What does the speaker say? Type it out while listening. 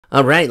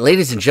All right,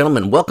 ladies and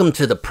gentlemen, welcome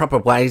to the Proper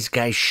Wise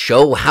Guy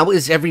Show. How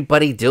is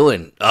everybody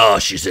doing? Oh,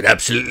 she's an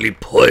absolutely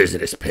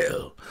poisonous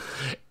pill.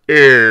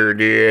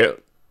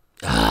 Dear.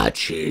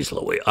 Jeez,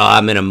 Louie. Oh,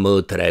 I'm in a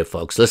mood today,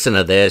 folks. Listen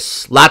to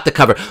this. Lot to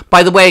cover.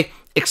 By the way,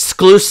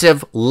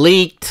 exclusive,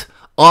 leaked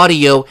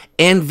audio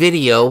and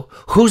video.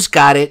 Who's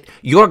got it?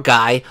 Your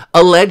guy,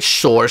 alleged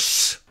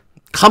source.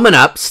 Coming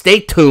up.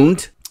 Stay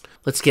tuned.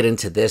 Let's get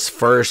into this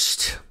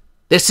first.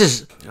 I'm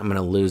going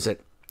to lose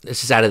it.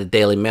 This is out of the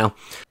Daily Mail.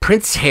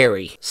 Prince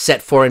Harry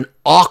set for an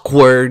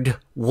awkward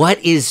what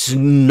is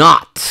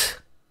not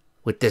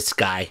with this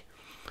guy.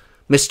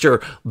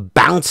 Mr.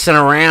 Bouncing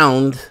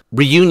Around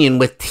reunion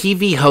with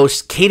TV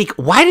host Katie.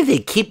 Why do they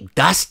keep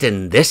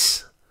dusting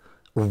this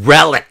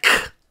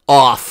relic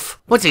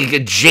off? What's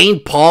it?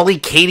 Jane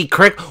Pauley, Katie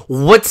Couric?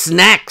 What's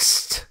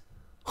next?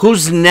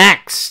 Who's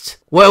next?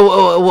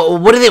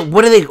 What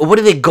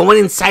are they going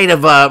inside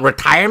of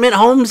retirement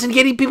homes and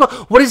getting people?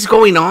 What is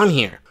going on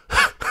here?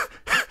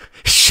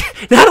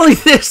 Not only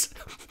this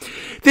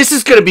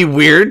is going to be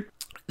weird.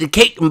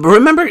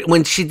 Remember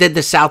when she did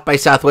the South by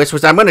Southwest,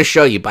 which I'm going to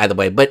show you, by the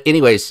way. But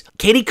anyways,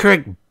 Katie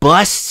Couric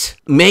busts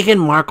Meghan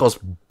Markle's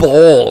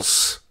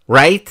balls,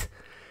 right?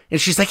 And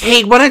she's like,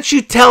 hey, why don't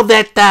you tell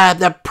Procter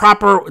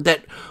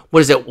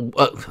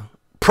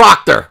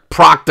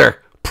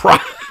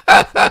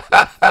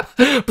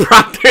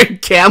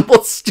and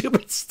Gamble's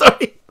stupid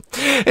story.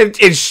 And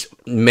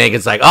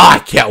Meghan's like, oh, I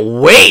can't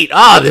wait.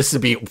 Oh, this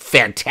would be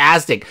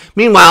fantastic.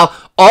 Meanwhile,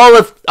 all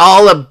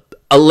of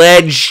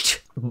alleged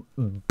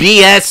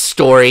BS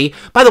story.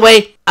 By the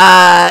way,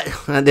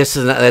 that's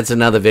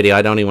another video.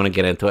 I don't even want to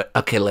get into it.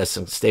 Okay,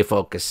 listen, stay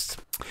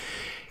focused.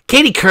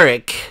 Katie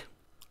Couric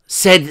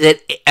said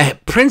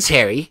that Prince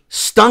Harry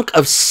stunk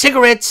of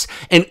cigarettes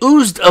and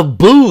oozed of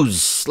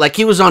booze, like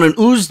he was on an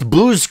oozed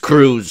booze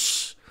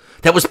cruise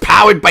that was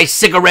powered by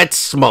cigarette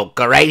smoke,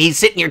 all right? He's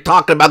sitting here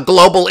talking about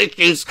global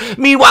issues.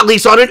 Meanwhile,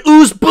 he's on an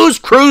oozed booze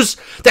cruise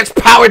that's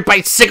powered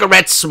by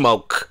cigarette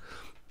smoke.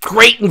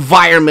 Great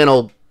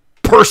environmental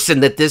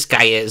person that this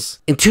guy is.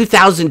 In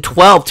 2012,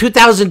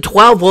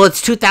 well,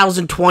 it's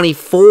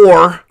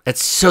 2024.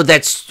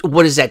 That's,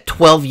 what is that,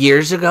 12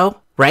 years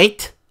ago,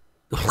 right?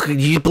 Can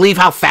you believe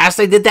how fast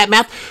I did that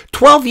math?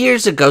 12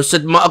 years ago, so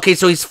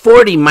he's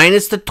 40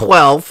 minus the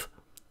 12.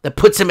 That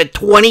puts him at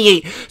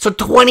 28. So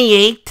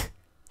 28.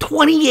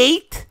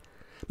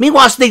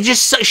 Meanwhile, she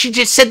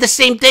just said the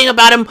same thing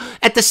about him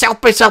at the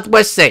South by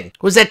Southwest thing.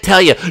 What does that tell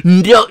you?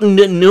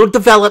 No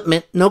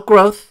development, no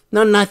growth,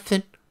 no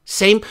nothing.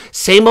 Same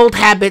old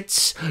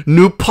habits,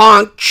 new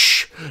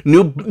punch,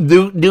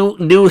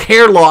 new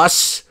hair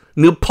loss,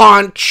 new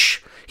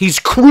punch. He's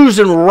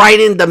cruising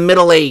right into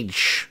middle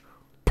age.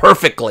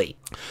 Perfectly.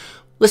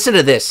 Listen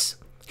to this.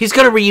 He's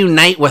going to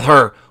reunite with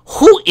her.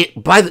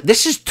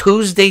 This is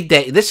Tuesday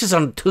day. This is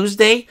on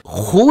Tuesday.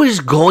 Who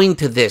is going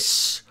to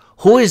this?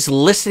 Who is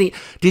listening?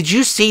 Did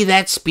you see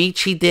that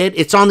speech he did?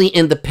 It's on the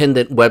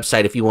Independent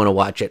website if you want to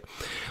watch it.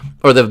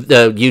 Or the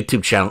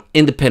YouTube channel,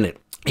 Independent.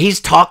 He's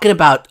talking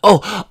about, in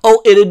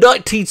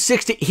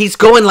 1960, he's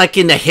going like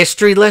in the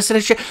history lesson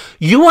and shit.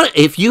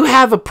 If you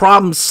have a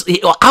problem,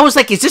 I was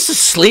like, is this a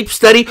sleep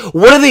study?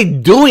 What are they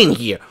doing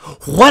here?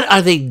 What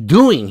are they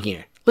doing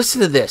here?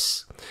 Listen to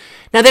this.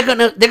 Now they're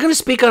gonna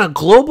speak on a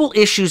global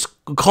issues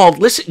called,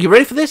 listen, you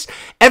ready for this?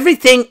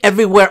 Everything,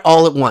 Everywhere,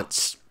 All at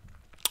Once.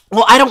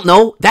 Well, I don't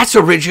know. That's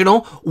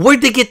original.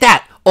 Where'd they get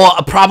that?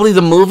 Probably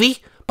the movie.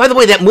 By the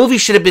way, that movie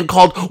should have been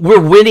called We're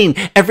Winning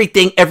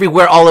Everything,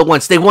 Everywhere, All at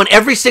Once. They won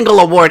every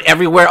single award,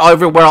 everywhere,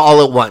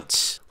 all at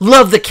once.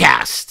 Love the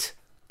cast.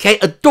 Okay,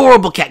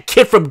 adorable cat.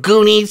 Kid from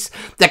Goonies.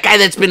 That guy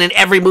that's been in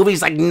every movie.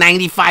 He's like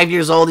 95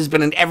 years old. He's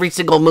been in every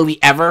single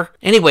movie ever.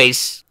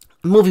 Anyways,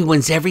 the movie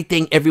wins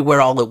everything, everywhere,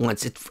 all at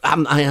once.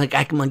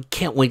 I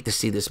can't wait to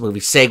see this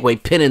movie.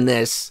 Segue, pin in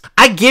this.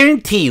 I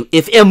guarantee you,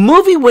 if a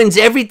movie wins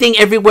everything,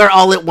 everywhere,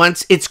 all at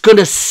once, it's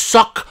gonna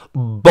suck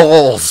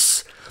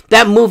balls.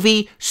 That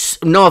movie,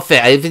 no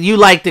offense, if you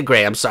liked it,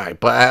 great, I'm sorry,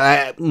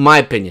 but my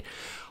opinion.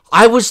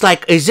 I was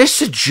like, is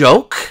this a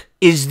joke?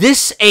 Is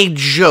this a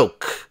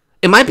joke?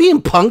 Am I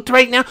being punked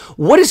right now?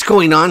 What is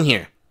going on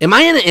here? Am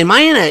I in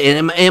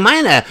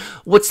a,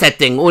 what's that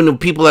thing when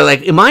people are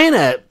like, am I in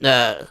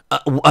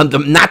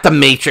not the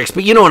Matrix,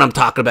 but you know what I'm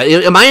talking about.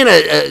 Am I in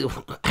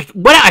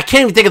I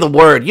can't even think of the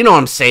word. You know what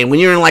I'm saying?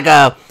 When you're in like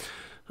a,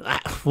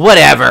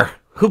 whatever,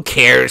 who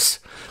cares?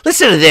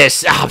 Listen to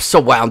this. Oh, I'm so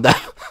wound up.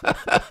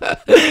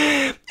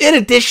 In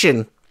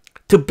addition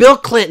to Bill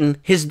Clinton,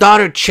 his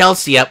daughter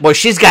Chelsea,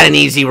 she's got an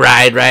easy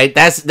ride, right?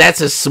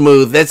 That's a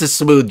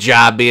smooth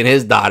job being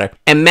his daughter.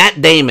 And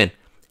Matt Damon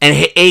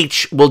and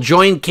H will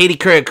join Katie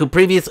Couric,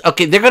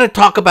 they're going to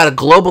talk about a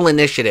global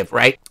initiative,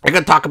 right? They're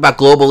going to talk about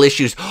global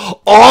issues.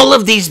 All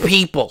of these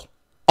people,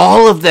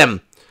 all of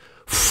them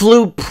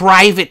flew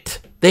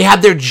private. They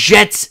have their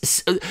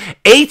jets.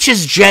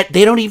 H's jet,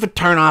 they don't even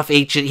turn off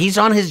H. He's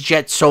on his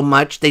jet so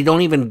much, they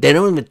don't even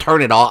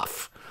turn it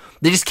off.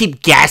 They just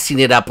keep gassing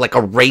it up like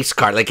a race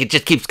car. Like it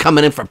just keeps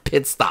coming in for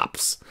pit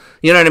stops.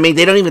 You know what I mean?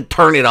 They don't even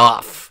turn it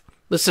off.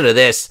 Listen to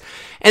this.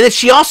 And then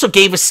she also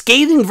gave a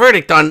scathing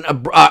verdict on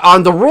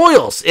the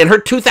royals in her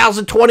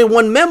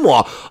 2021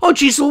 memoir. Oh,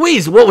 geez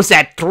Louise, what was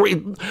that,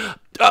 3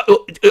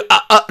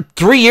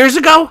 years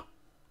ago?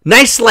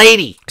 Nice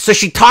lady. So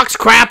she talks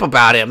crap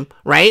about him,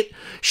 right?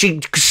 She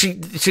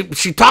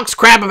talks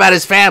crap about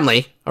his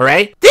family, all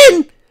right?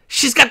 Then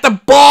she's got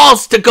the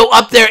balls to go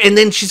up there, and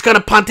then she's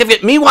gonna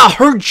pontificate. Meanwhile,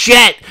 her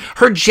jet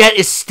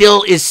is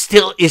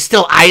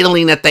still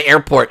idling at the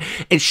airport,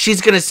 and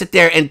she's gonna sit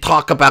there and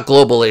talk about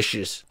global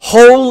issues.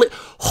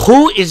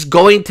 Who is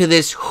going to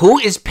this? Who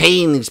is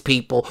paying these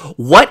people?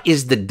 What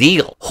is the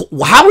deal?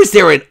 How is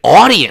there an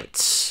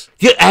audience?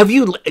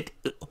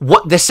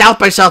 What the South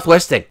by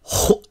Southwest thing?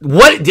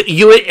 What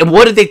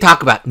did they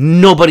talk about?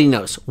 Nobody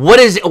knows. What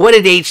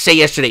did H say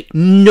yesterday?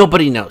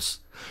 Nobody knows.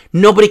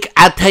 Nobody.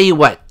 I'll tell you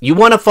what. You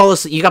want to fall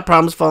asleep? You got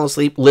problems falling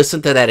asleep?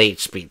 Listen to that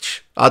H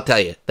speech. I'll tell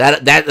you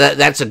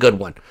that's a good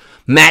one.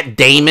 Matt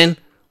Damon.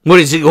 What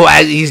is he?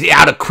 He's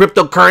out of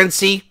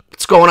cryptocurrency.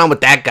 What's going on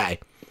with that guy?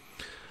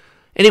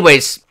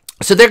 Anyways,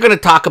 so they're going to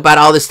talk about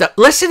all this stuff.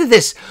 Listen to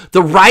this.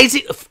 The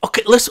rising.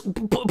 Okay, let's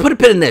put a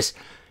pin in this.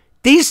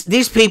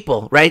 These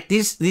people, right?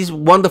 These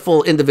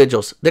wonderful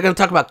individuals. They're going to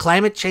talk about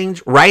climate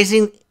change,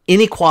 rising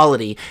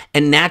inequality,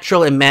 and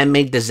natural and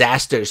man-made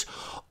disasters.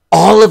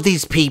 All of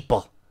these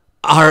people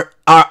are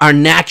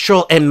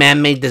natural and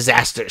man-made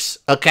disasters.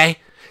 Okay,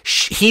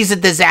 he's a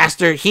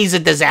disaster. He's a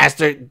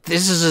disaster.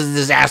 This is a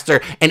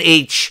disaster, and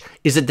H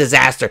is a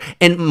disaster.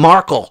 And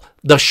Markle,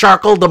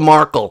 the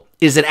Markle,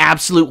 is an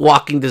absolute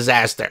walking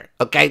disaster.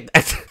 Okay,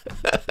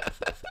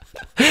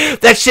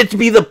 that should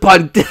be the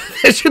pun.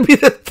 That should be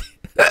the.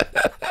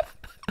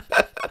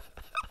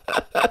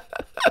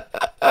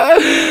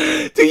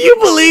 Do you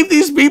believe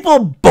these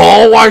people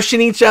ball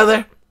washing each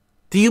other?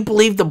 Do you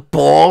believe the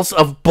balls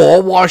of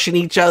ball washing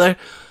each other?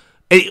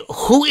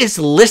 Who is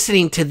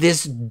listening to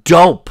this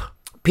dope?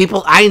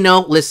 People, I know,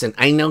 listen,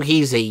 I know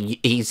he's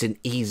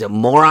a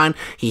moron.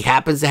 He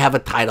happens to have a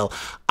title.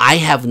 I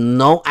have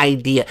no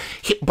idea.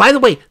 By the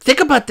way,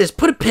 think about this.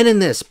 Put a pin in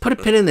this.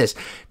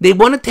 They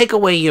want to take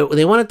away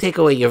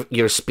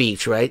your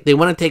speech, right? They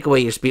want to take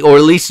away your speech, or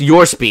at least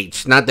your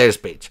speech, not their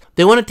speech.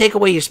 They want to take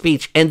away your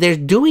speech, and they're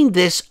doing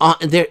this on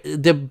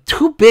the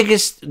two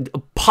biggest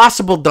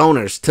possible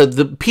donors to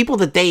the people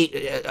that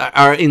they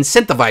are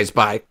incentivized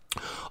by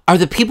are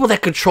the people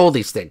that control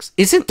these things.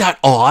 Isn't that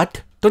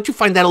odd? Don't you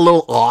find that a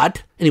little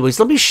odd? Anyways,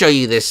 let me show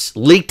you this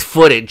leaked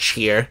footage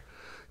here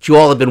that you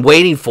all have been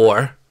waiting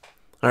for.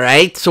 All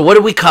right, so what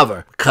did we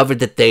cover? We covered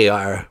that they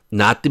are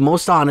not the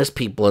most honest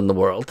people in the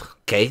world.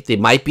 Okay, they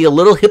might be a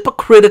little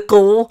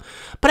hypocritical,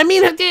 but I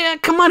mean,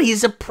 come on,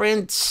 he's a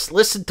prince.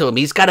 Listen to him.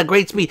 He's got a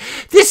great speech.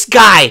 This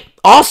guy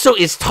also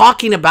is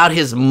talking about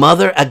his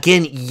mother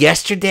again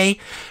yesterday.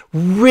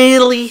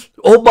 Really?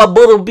 Oh, my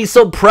mother would be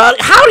so proud.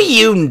 How do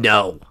you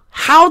know?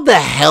 How the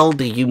hell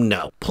do you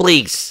know?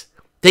 Please.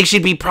 Think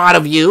she'd be proud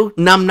of you,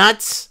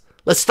 numbnuts?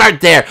 Let's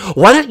start there.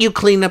 Why don't you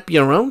clean up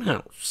your own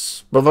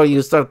house before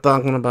you start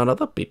talking about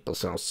other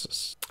people's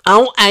houses?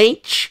 Oh,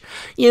 H,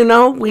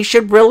 we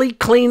should really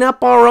clean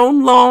up our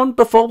own lawn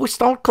before we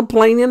start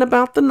complaining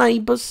about the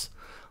neighbors.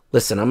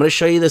 Listen, I'm going to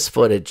show you this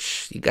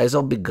footage. You guys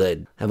all be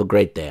good. Have a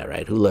great day, all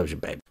right? Who loves you,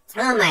 baby?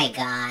 Oh, my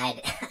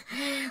God.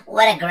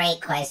 What a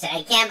great question.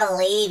 I can't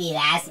believe you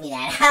asked me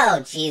that. Oh,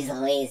 jeez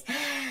Louise.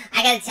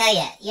 I got to tell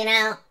you,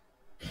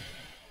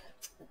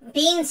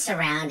 being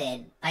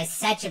surrounded by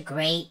such a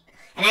great,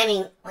 and I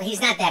mean, well, he's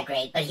not that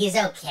great, but he's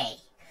okay.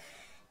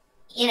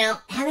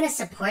 Having a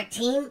support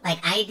team like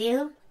I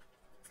do,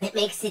 it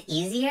makes it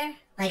easier.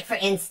 Like, for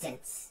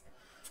instance,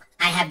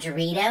 I have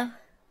Dorito,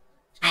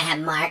 I have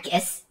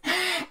Marcus,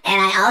 and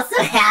I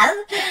also have,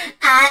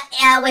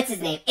 what's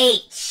his name?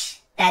 H.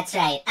 That's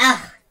right.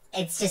 Oh,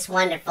 it's just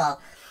wonderful.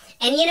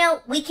 And,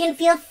 we can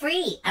feel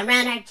free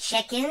around our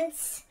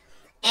chickens,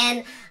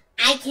 and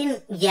I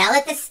can yell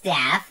at the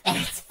staff, and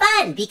it's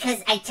fun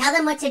because I tell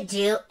them what to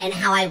do and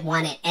how I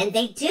want it, and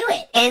they do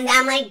it. And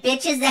I'm like,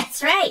 bitches,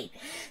 that's right.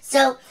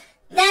 So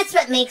that's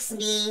what makes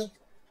me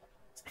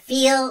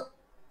feel,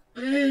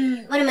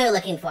 what am I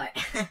looking for?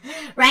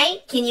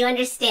 Right? Can you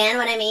understand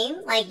what I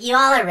mean? Like, you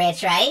all are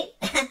rich, right?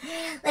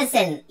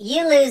 Listen,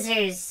 you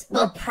losers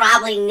will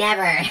probably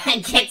never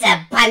get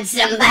to punch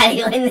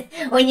somebody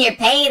when you're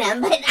paying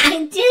them, but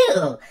I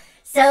do.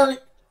 So,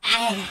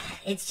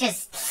 it's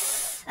just...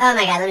 Oh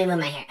my God, let me move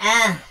my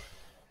hair.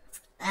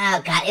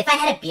 Oh God, if I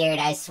had a beard,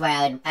 I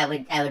swear I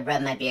would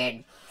rub my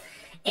beard.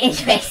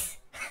 Anyways,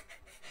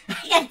 I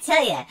gotta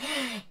tell you,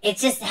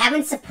 it's just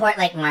having support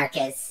like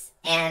Marcus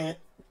and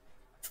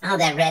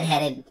that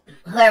redheaded,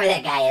 whoever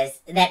that guy is,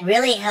 that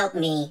really helped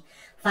me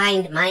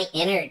find my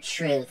inner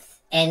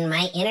truth and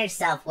my inner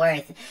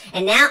self-worth.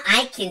 And now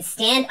I can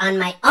stand on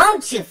my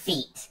own 2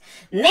 feet.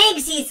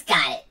 Megsy's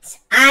got it.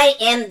 I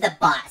am the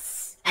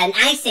boss. And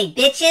I say,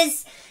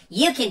 bitches,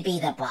 you can be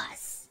the boss.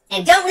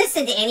 And don't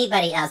listen to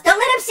anybody else. Don't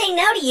let them say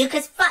no to you,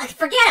 because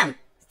forget them.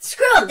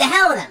 Screw them. The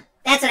hell with them.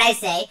 That's what I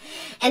say.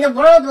 And the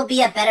world will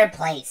be a better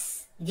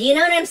place. Do you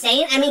know what I'm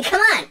saying? I mean, come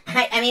on.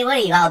 I mean, what are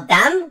you, all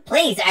dumb?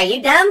 Please, are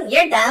you dumb?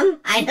 You're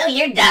dumb. I know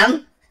you're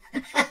dumb.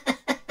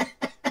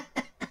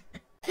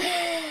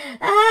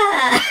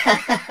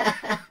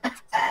 Ah.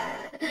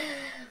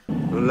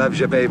 LUVS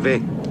you,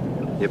 baby.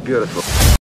 You're beautiful.